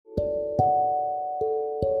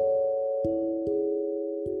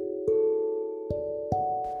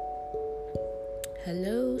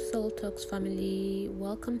Soul Talks family.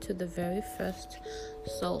 Welcome to the very first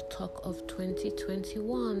Soul Talk of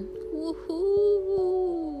 2021.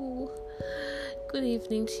 Woohoo! Good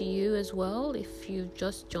evening to you as well. If you've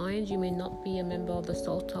just joined, you may not be a member of the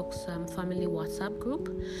Soul Talks family WhatsApp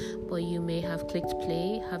group, but you may have clicked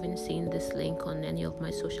play, having seen this link on any of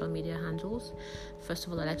my social media handles. First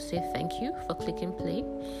of all, I'd like to say thank you for clicking play,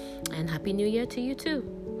 and Happy New Year to you too.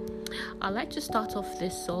 I'd like to start off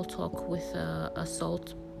this Soul Talk with a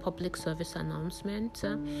Salt public service announcement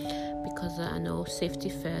because I know safety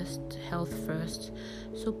first, health first.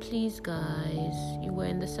 So please, guys, you were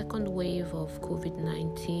in the second wave of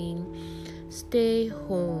COVID-19. Stay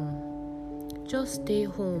home. Just stay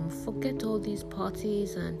home. Forget all these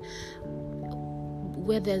parties and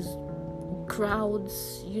where there's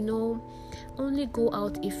crowds, only go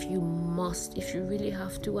out if you must, if you really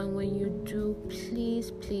have to, and when you do,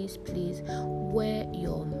 please wear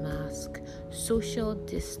your mask, social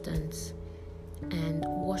distance, and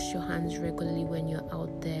wash your hands regularly when you're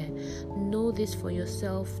out there. Know this for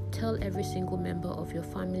yourself. Tell every single member of your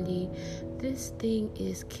family. This thing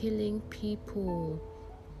is killing people,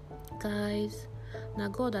 guys. Now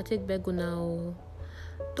God, I take beg now.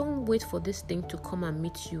 Don't wait for this thing to come and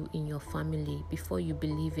meet you in your family before you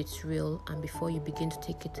believe it's real and before you begin to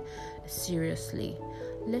take it seriously.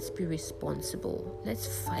 Let's be responsible. Let's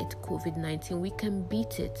fight COVID-19. We can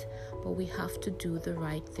beat it, but we have to do the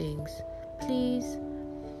right things. Please.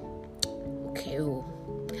 Okay.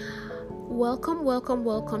 Welcome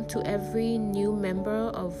to every new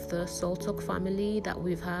member of the Soul Talk family that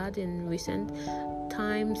we've had in recent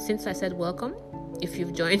times since I said welcome. If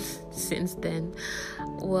you've joined since then,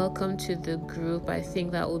 welcome to the group. I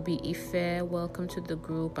think that will be Ife. Welcome to the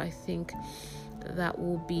group. I think that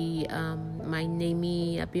will be my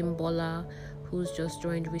Nemi Abimbola, who's just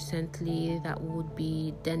joined recently. That would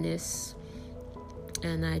be Dennis.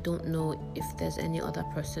 And I don't know if there's any other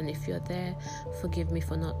person. If you're there, forgive me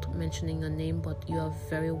for not mentioning your name, but you are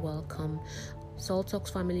very welcome. Soul Talks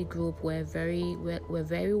family group, we're very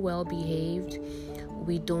well behaved.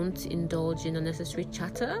 We don't indulge in unnecessary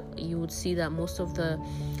chatter. You would see that most of the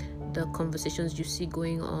conversations you see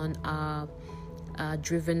going on are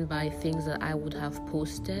driven by things that I would have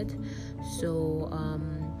posted. So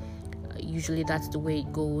usually that's the way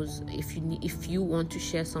it goes. If you want to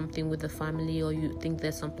share something with the family, or you think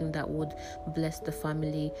there's something that would bless the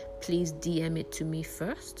family, please DM it to me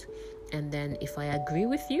first. And then if I agree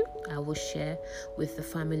with you, I will share with the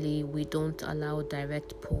family. We don't allow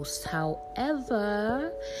direct posts.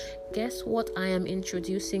 However, guess what I am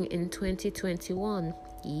introducing in 2021?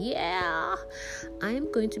 Yeah, I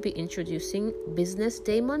am going to be introducing Business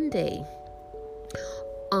Day Monday.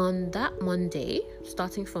 On that Monday,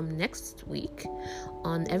 starting from next week,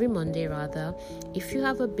 on every Monday rather, if you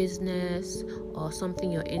have a business or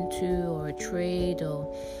something you're into, or a trade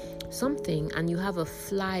or something, and you have a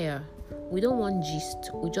flyer, we don't want gist,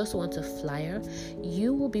 we just want a flyer,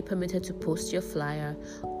 you will be permitted to post your flyer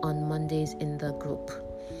on Mondays in the group.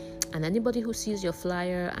 And anybody who sees your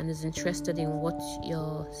flyer and is interested in what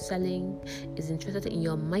you're selling, is interested in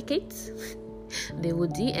your market, they will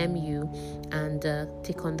DM you and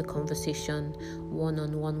take on the conversation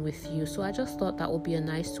one-on-one with you. So I just thought that would be a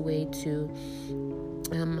nice way to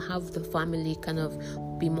have the family kind of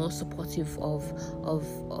be more supportive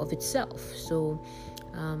of itself. So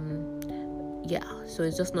so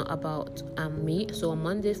it's just not about me. So on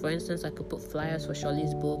Monday, for instance, I could put flyers for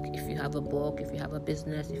Shirley's book. If you have a book, if you have a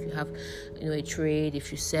business, if you have a trade,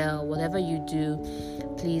 if you sell, whatever you do,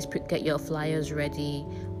 please get your flyers ready.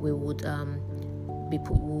 We would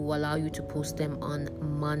will allow you to post them on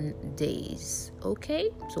Mondays. Okay,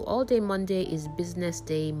 so all day Monday is Business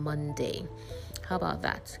Day Monday. How about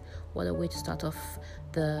that? What a way to start off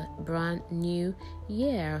the brand new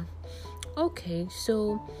year. Okay,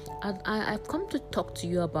 so I've come to talk to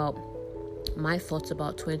you about my thoughts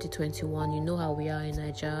about 2021. You know how we are in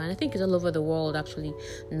Nigeria, and I think it's all over the world actually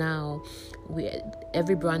now.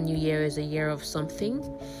 Every brand new year is a year of something,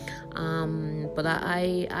 but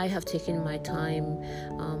I have taken my time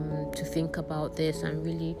to think about this and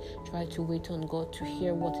really try to wait on God to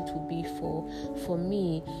hear what it will be for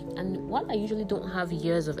me. And while I usually don't have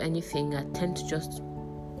years of anything, I tend to just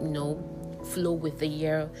flow with the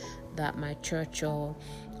year that my church or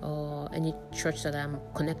any church that I'm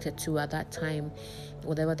connected to at that time,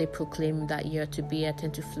 whatever they proclaim that year to be, I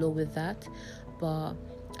tend to flow with that. But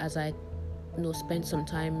as I spend some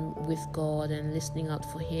time with God and listening out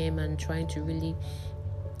for Him and trying to really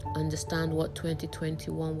understand what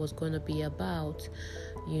 2021 was going to be about,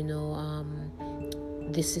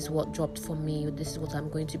 this is what dropped for me, this is what I'm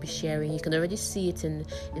going to be sharing. You can already see it in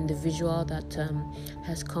the visual that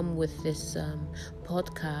has come with this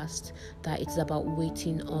podcast, that it's about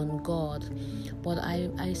waiting on God. But I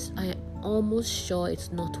almost sure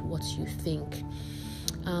it's not what you think.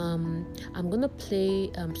 I'm gonna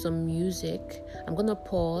play some music. I'm gonna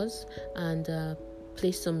pause and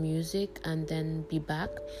play some music and then be back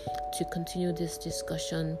to continue this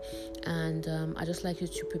discussion. And I just like you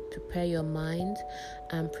to prepare your mind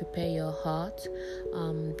and prepare your heart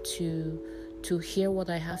to hear what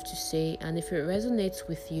I have to say. And if it resonates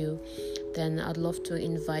with you, then I'd love to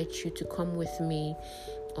invite you to come with me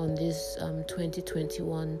on this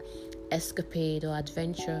 2021 escapade or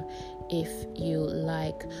adventure, if you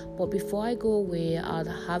like. But before I go away, I'll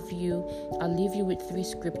leave you with 3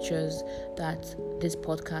 scriptures that this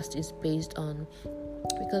podcast is based on,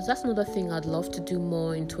 because that's another thing I'd love to do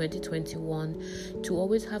more in 2021, to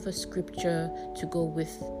always have a scripture to go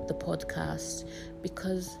with the podcast.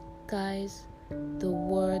 Because guys, the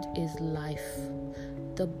word is life.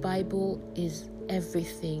 The Bible is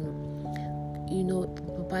everything.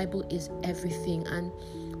 The Bible is everything. And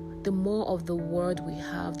the more of the word we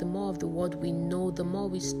have, the more of the word we know, the more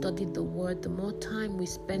we study the word, the more time we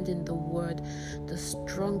spend in the word, the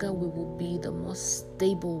stronger we will be, the more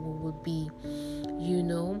stable we will be.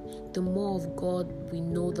 The more of God we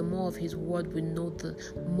know, the more of his word we know, the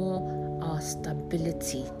more our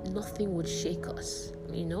stability. Nothing would shake us,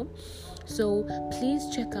 So please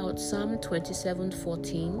check out Psalm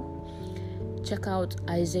 27:14, check out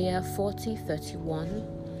Isaiah 40:31,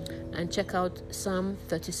 and check out Psalm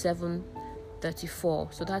 37:34.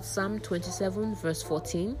 So that's Psalm 27 verse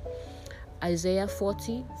 14, Isaiah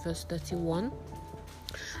 40 verse 31,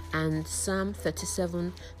 and Psalm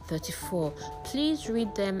 37:34. Please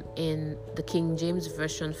read them in the King James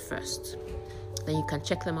Version first. Then you can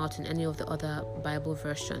check them out in any of the other Bible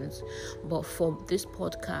versions. But for this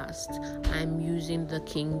podcast, I'm using the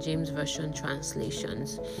King James Version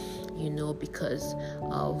translations, because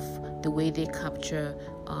of the way they capture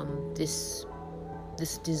this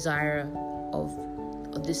desire of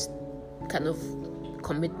this kind of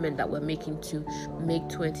commitment that we're making to make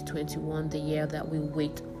 2021 the year that we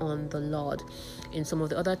wait on the Lord. In some of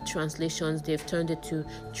the other translations, they've turned it to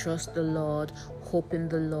trust the Lord, hope in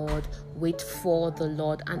the Lord, wait for the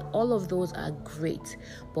Lord, and all of those are great.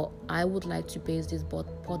 But I would like to base this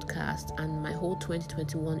podcast, and my whole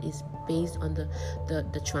 2021 is based on the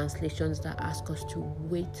translations that ask us to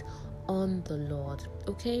wait on the Lord.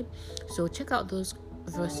 Okay, so check out those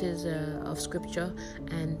verses of scripture,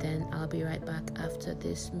 and then I'll be right back after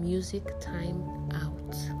this music time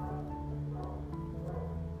out.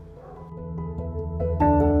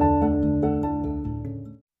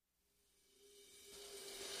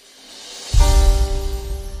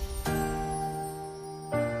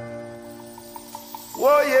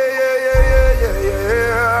 Whoa, yeah.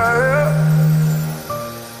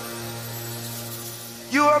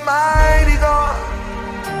 You are mighty God,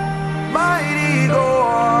 mighty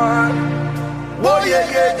God. Whoa, yeah.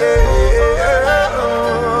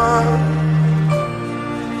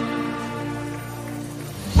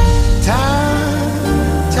 Time,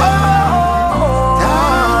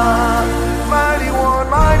 mighty one.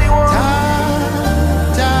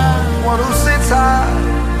 One who sits high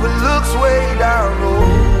but looks way down low.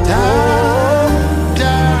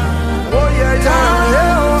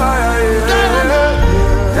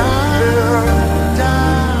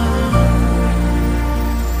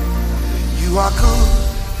 You are good,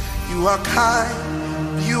 you are kind,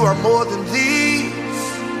 you are more than these.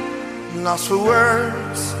 Lost for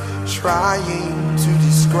words, trying to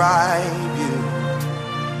describe you.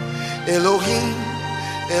 Elohim,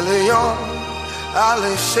 Elion,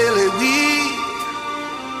 Ale Shelewi.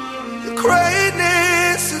 Your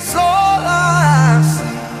greatness is all I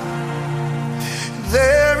see.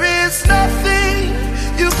 There is nothing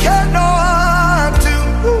you cannot do.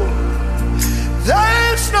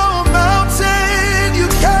 There's no mountain you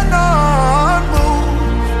cannot move.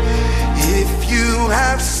 If you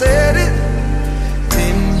have said it,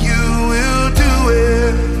 then you will do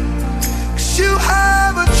it. 'Cause you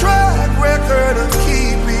have a track record of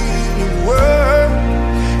keeping your word,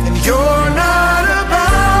 and you're not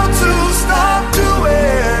about to stop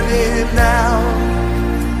doing it.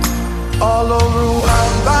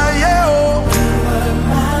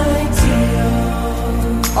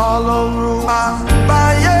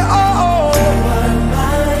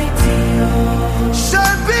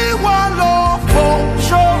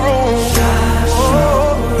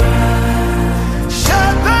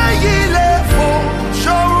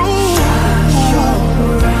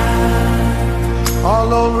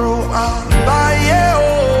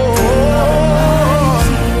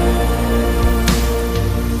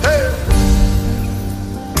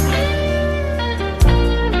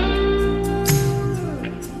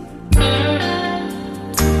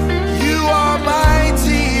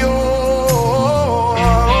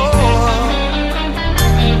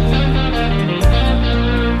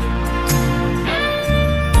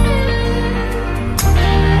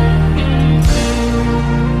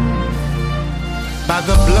 By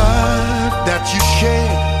the blood that you shed,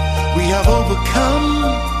 we have overcome.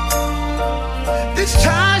 This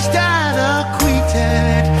charge that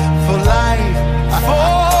acquitted for life,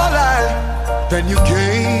 for life. Then you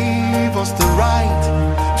gave us the right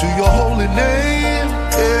to your holy name.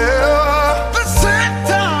 Yeah. The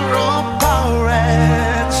center of power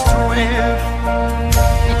and strength.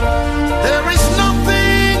 There is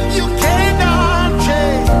nothing you cannot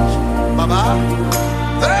change, Baba.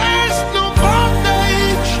 There's no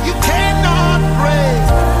bondage you cannot break.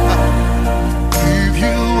 If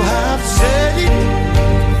you have said it,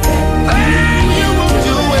 then you will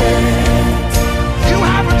do it. You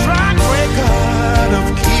have a track record of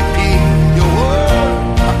keeping your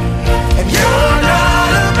word, and you're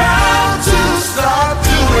not about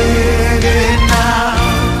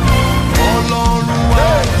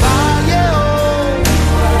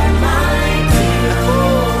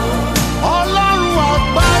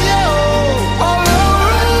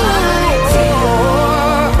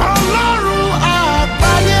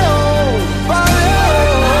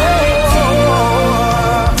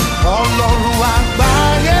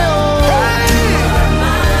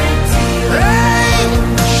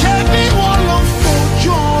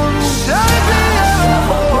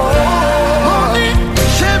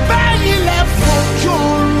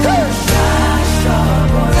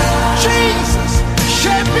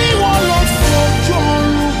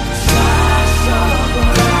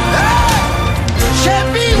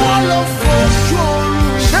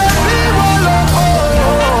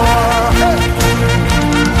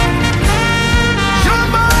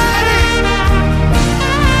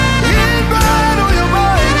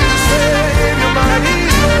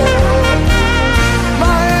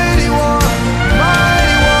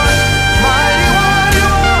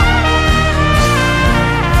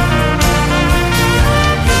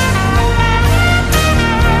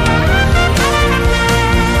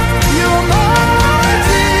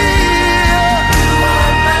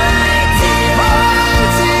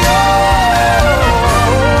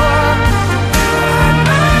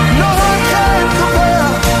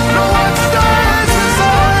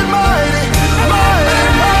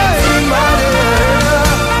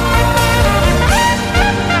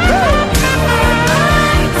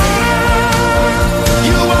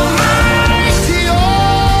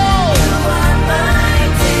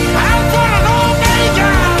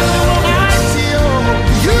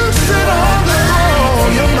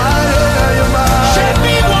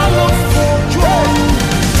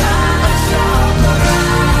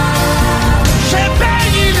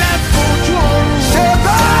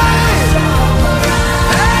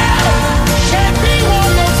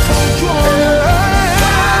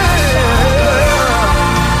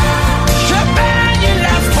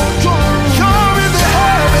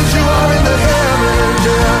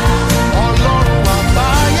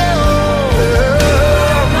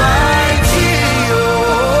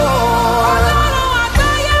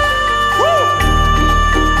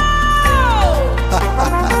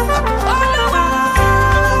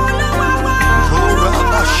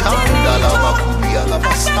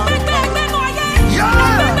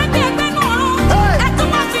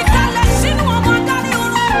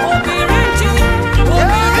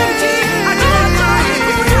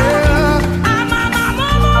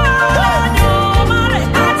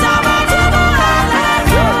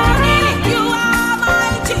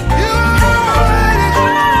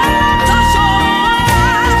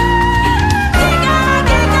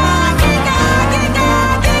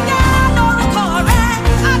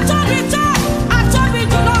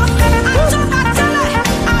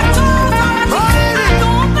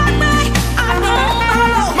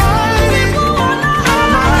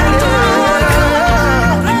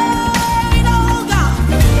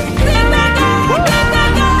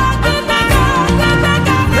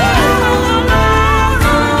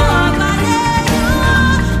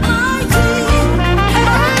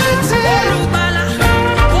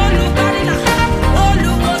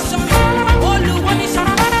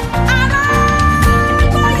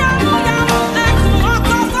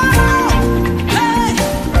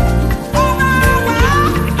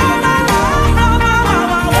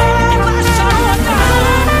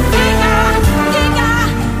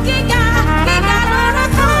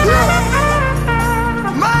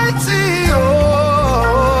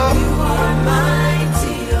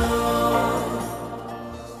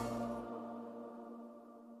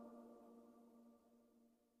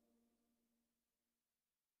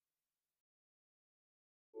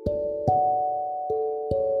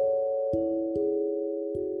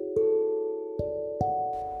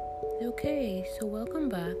Okay, so welcome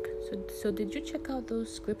back. So did you check out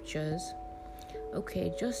those scriptures?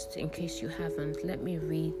 Okay, just in case you haven't, let me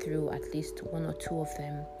read through at least one or two of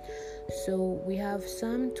them. So we have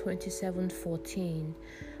Psalm 27:14.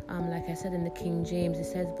 Like I said in the King James, it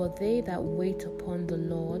says, "But they that wait upon the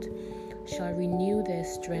Lord shall renew their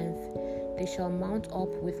strength. They shall mount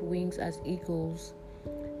up with wings as eagles.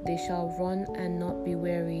 They shall run and not be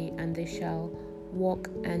weary, and they shall walk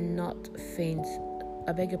and not faint."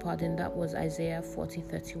 I beg your pardon, that was Isaiah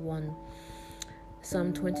 40:31.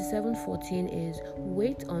 Psalm 27:14 is,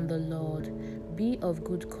 "Wait on the Lord, be of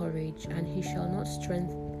good courage, and he shall not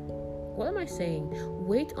strengthen." What am I saying?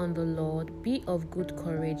 "Wait on the Lord, be of good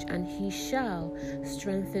courage, and he shall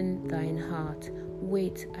strengthen thine heart."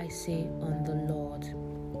 Wait, I say, on the Lord.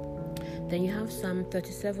 Then you have Psalm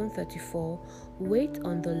 37:34. "Wait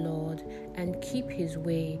on the Lord and keep his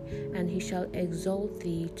way, and he shall exalt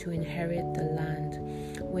thee to inherit the land.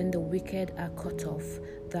 When the wicked are cut off,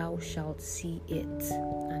 thou shalt see it."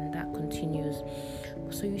 And that continues.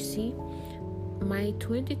 So you see, my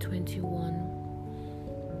 2021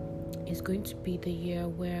 is going to be the year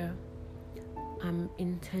where I'm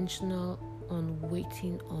intentional on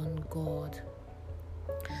waiting on God.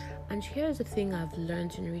 And here's the thing I've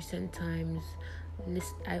learned in recent times.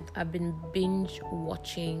 I've been binge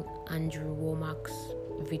watching Andrew Womack's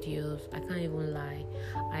videos. I can't even lie.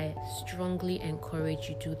 I strongly encourage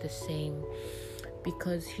you to do the same,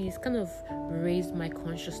 because he's kind of raised my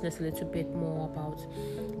consciousness a little bit more about,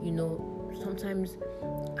 sometimes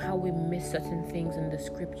how we miss certain things in the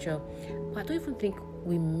scripture. But I don't even think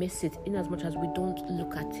we miss it in as much as we don't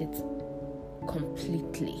look at it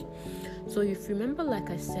completely. So if you remember,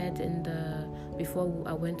 like I said before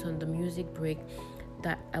I went on the music break,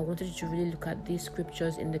 that I wanted you to really look at these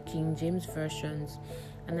scriptures in the King James versions.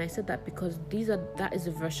 And I said that because that is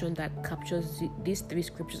a version that captures these three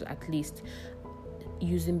scriptures at least,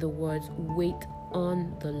 using the words "wait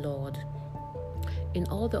on the Lord." In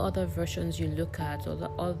all the other versions you look at, or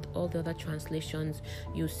all the other translations,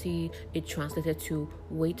 you see it translated to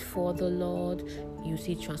 "wait for the Lord." You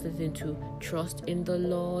see it translated into "trust in the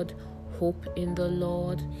Lord," "hope in the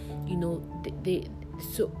Lord."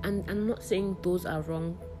 So I'm not saying those are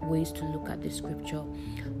wrong ways to look at the scripture,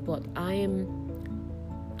 but I am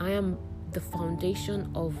the foundation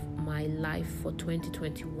of my life for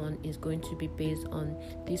 2021 is going to be based on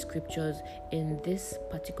these scriptures in this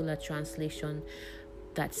particular translation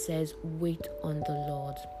that says "wait on the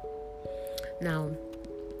Lord." Now,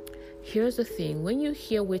 here's the thing. When you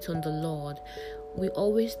hear "wait on the Lord," we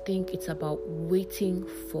always think it's about waiting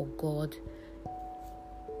for God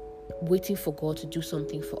to do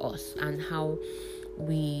something for us, and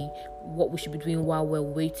what we should be doing while we're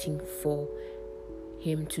waiting for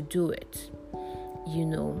him to do it,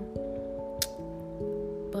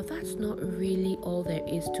 But that's not really all there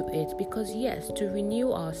is to it, because yes, to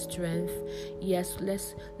renew our strength, yes,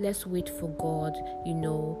 let's wait for God,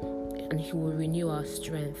 and he will renew our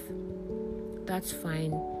strength. That's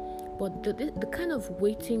fine. But the kind of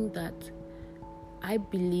waiting that I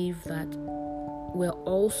believe that we're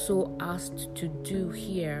also asked to do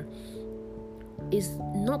here is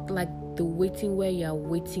not like the waiting where you're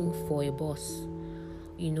waiting for a bus,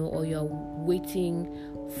 or you're waiting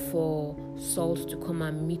for Salt to come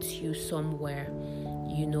and meet you somewhere,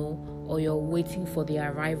 or you're waiting for the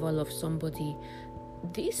arrival of somebody.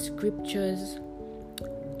 These scriptures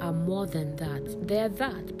are more than that. They're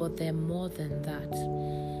that, but they're more than that.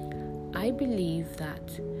 I believe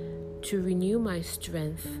that to renew my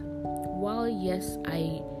strength, while yes,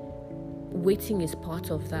 waiting is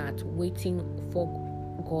part of that, waiting for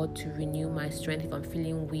God to renew my strength. If I'm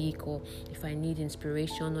feeling weak, or if I need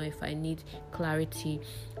inspiration, or if I need clarity,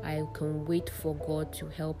 I can wait for God to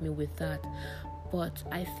help me with that. But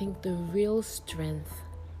I think the real strength,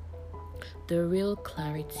 the real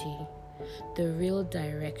clarity, the real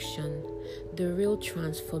direction, the real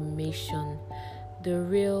transformation, the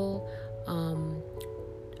real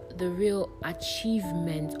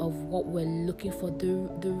achievement of what we're looking for,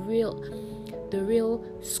 the real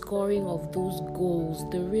scoring of those goals,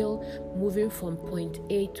 the real moving from point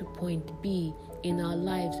A to point B in our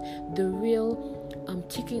lives, the real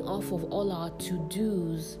ticking off of all our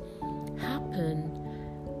to-dos happen.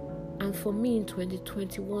 And for me in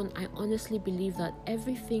 2021, I honestly believe that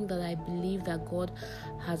everything that I believe that God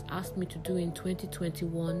has asked me to do in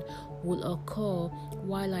 2021 will occur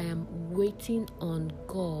while I am waiting on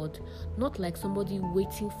God. Not like somebody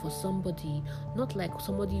waiting for somebody, not like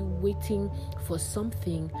somebody waiting for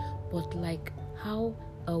something, but like how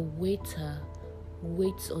a waiter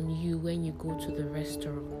waits on you when you go to the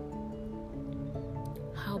restaurant.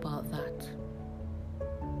 How about that?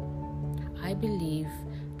 I believe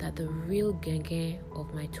that the real genge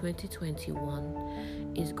of my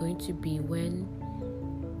 2021 is going to be when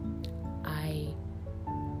I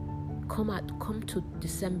come to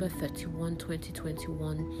December 31,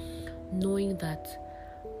 2021, knowing that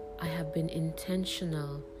I have been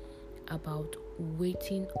intentional about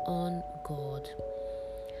waiting on God.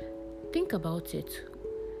 Think about it.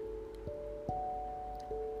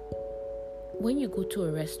 When you go to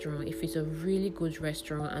a restaurant, if it's a really good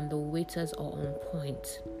restaurant and the waiters are on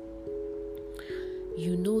point,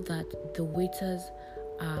 you know that the waiters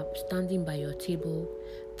are standing by your table.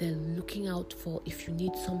 They're looking out for if you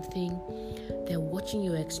need something. They're watching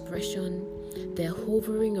your expression. They're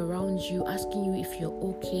hovering around you, asking you if you're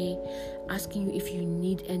okay, asking you if you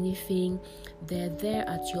need anything. They're there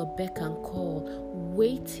at your beck and call,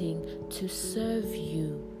 waiting to serve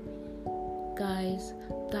you. Guys,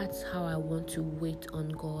 that's how I want to wait on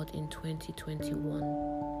God in 2021.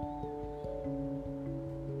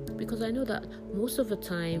 Because I know that most of the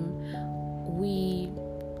time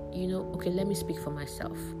let me speak for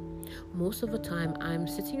myself. Most of the time, I'm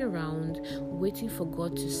sitting around waiting for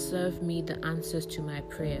God to serve me the answers to my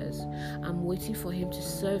prayers. I'm waiting for Him to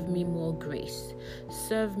serve me more grace,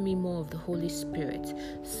 serve me more of the Holy Spirit,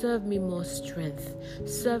 serve me more strength,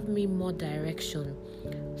 serve me more direction,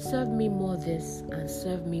 serve me more this, and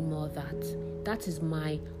serve me more that. That is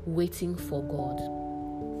my waiting for God.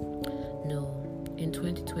 No, in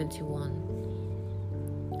 2021,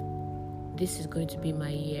 this is going to be my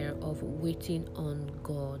year of waiting on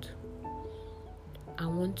God. I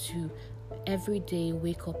want to every day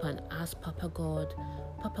wake up and ask Papa God,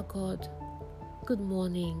 good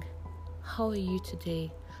morning. How are you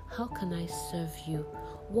today? How can I serve you?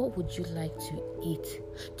 What would you like to eat?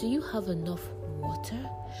 Do you have enough water?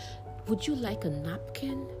 Would you like a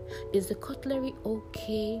napkin? Is the cutlery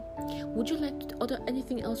okay? Would you like to order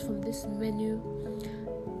anything else from this menu?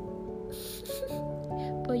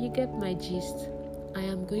 But you get my gist. I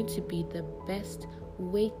am going to be the best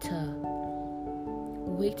waiter,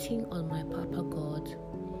 waiting on my Papa God,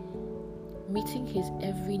 meeting His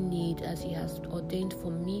every need as He has ordained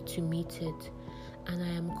for me to meet it. And I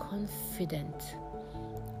am confident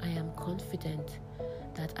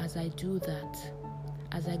that as I do that,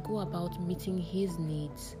 as I go about meeting His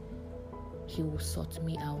needs, He will sort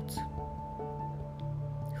me out.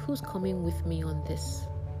 Who's coming with me on this?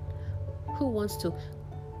 Who wants to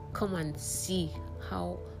come and see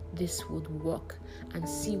how this would work and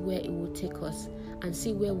see where it will take us and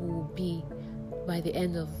see where we will be by the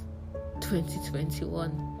end of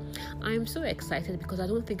 2021? I'm so excited because I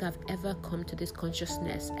don't think I've ever come to this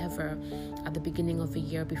consciousness ever at the beginning of the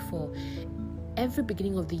year before. Every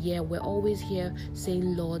beginning of the year, we're always here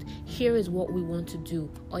saying, Lord, here is what we want to do.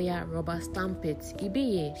 Oh yeah, rubber stamp it.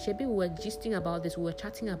 Shebi, we were gisting about this, we were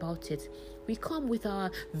chatting about it. We come with our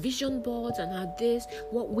vision boards and our this,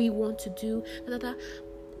 what we want to do.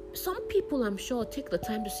 Some people, I'm sure, take the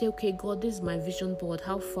time to say, okay, God, this is my vision board.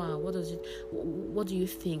 How far? What do you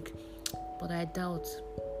think? But I doubt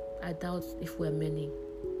if we're many.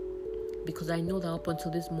 Because I know that up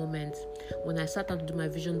until this moment, when I sat down to do my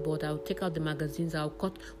vision board, I'll take out the magazines, I'll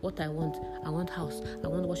cut what I want. I want house, I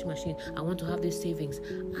want washing machine, I want to have these savings.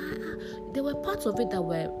 There were parts of it that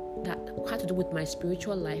had to do with my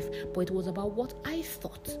spiritual life, but it was about what I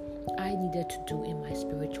thought I needed to do in my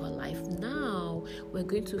spiritual life. Now, we're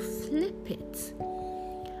going to flip it,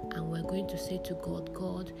 and we're going to say to God,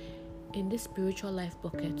 God, in this spiritual life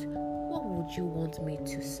bucket, what would you want me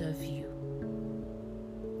to serve you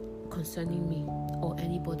concerning me or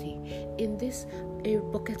anybody? In this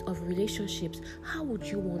bucket of relationships, how would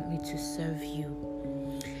you want me to serve you?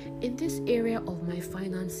 In this area of my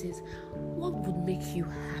finances, what would make you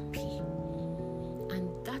happy? And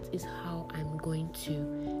that is how I'm going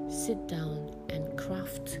to sit down and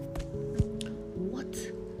craft what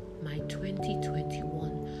my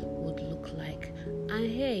 2021 would look like. And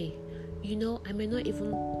hey, I may not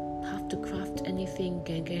even have to craft anything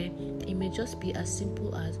genge. It may just be as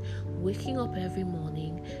simple as waking up every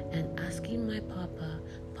morning and asking my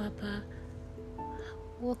Papa,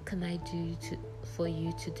 what can I do for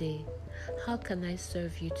you today? How can I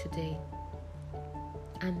serve you today?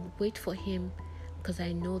 And wait for Him, because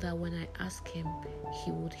I know that when I ask Him,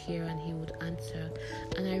 He would hear and He would answer.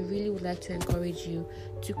 And I really would like to encourage you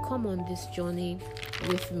to come on this journey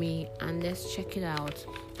with me and let's check it out.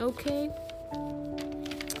 Okay?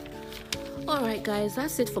 Alright guys,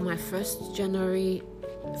 that's it for my 1st January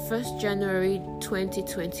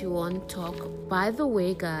 2021 talk. By the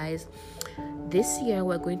way guys, this year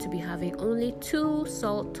we're going to be having only 2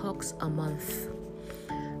 salt talks a month.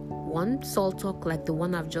 One salt talk like the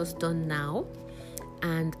one I've just done now,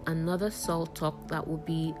 and another Salt Talk that will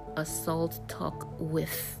be a Salt Talk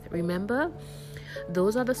with. Remember?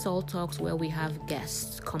 Those are the Salt Talks where we have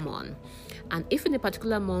guests. Come on. And if in a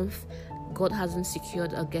particular month God hasn't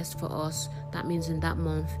secured a guest for us, that means in that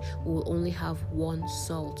month we will only have one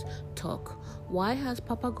Salt Talk. Why has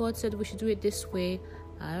Papa God said we should do it this way?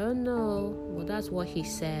 I don't know, but that's what he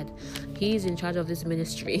said. He's in charge of this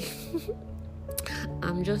ministry.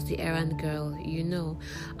 I'm just the errand girl,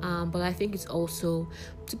 but I think it's also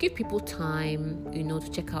to give people time, to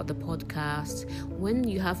check out the podcast. When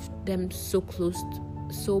you have them so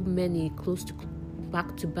many close to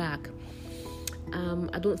back to back,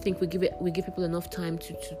 I don't think we give people enough time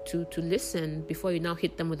to listen before you now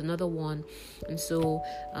hit them with another one. And so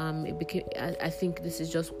I think this is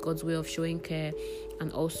just God's way of showing care,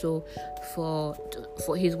 and also for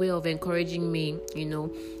his way of encouraging me,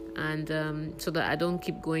 and so that I don't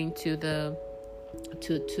keep going to the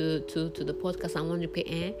podcast and want to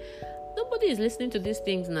pay. Nobody is listening to these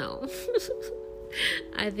things now.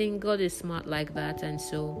 I think God is smart like that. And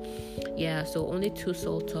so only 2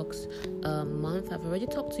 Salt Talks a month. I've already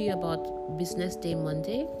talked to you about Business Day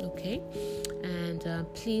Monday, okay? And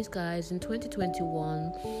please guys, in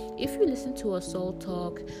 2021, if you listen to a Salt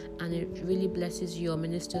Talk and it really blesses you or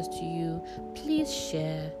ministers to you, please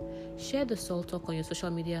share the Salt Talk on your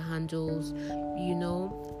social media handles,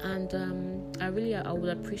 and I would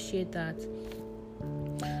appreciate that,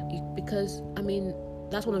 because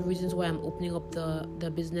that's one of the reasons why I'm opening up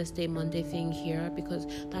the Business Day Monday thing here, because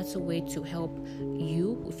that's a way to help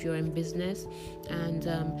you if you're in business. And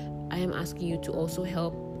I am asking you to also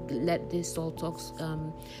help let these Salt Talks,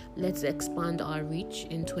 let's expand our reach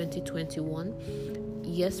in 2021.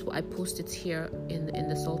 Yes, I post it here in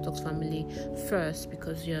the Salt Talks family first,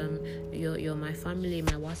 because you're my family,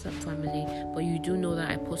 my WhatsApp family, but you do know that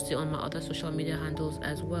I post it on my other social media handles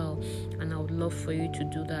as well, and I would love for you to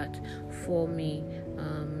do that for me,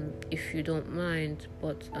 if you don't mind.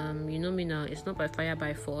 But you know me now, it's not by fire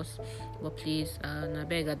by force, but please, I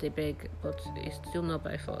beg, but it's still not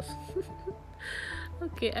by force.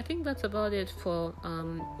 Okay, I think that's about it for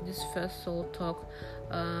this first Salt Talk.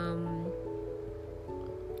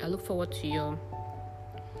 I look forward to your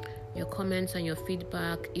comments and your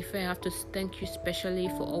feedback. If I have to thank you specially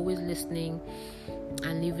for always listening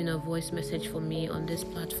and leaving a voice message for me on this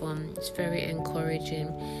platform, it's very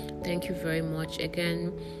encouraging. Thank you very much.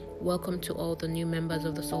 Again, welcome to all the new members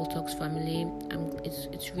of the Salt Talks family.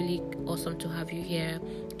 It's really awesome to have you here.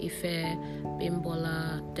 Ife,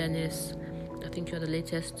 Bimbola, Dennis, I think you're the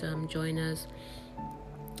latest joiners.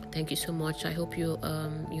 Thank you so much. I hope you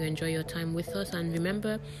enjoy your time with us. And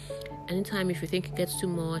remember, anytime if you think it gets too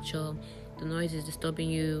much or the noise is disturbing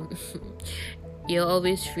you, you're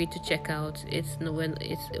always free to check out. It's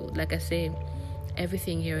like I say,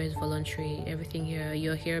 everything here is voluntary. Everything here,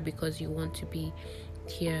 you're here because you want to be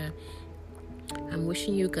here. I'm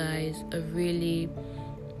wishing you guys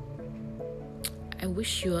I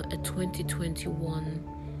wish you a 2021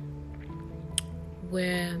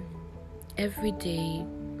 where every day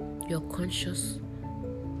you're conscious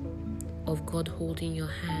of God holding your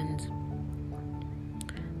hand.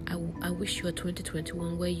 I wish you a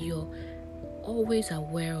 2021 where you're always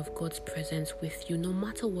aware of God's presence with you, no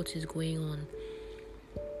matter what is going on.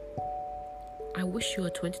 I wish you a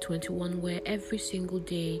 2021 where every single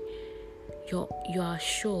day you're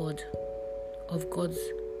assured of God's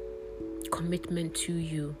commitment to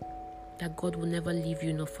you, that God will never leave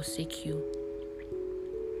you nor forsake you.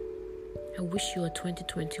 I wish you a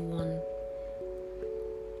 2021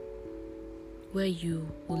 where you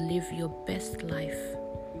will live your best life.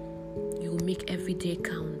 You will make every day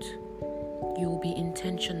count. You will be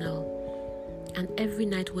intentional. And every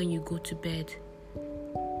night when you go to bed,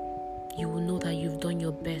 you will know that you've done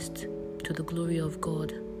your best to the glory of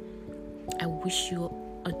God. I wish you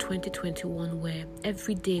a 2021 where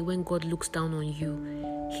every day when God looks down on you,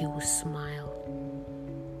 He will smile.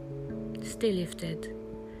 Stay lifted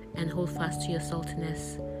and hold fast to your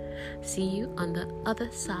saltiness. See you on the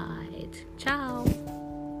other side. Ciao.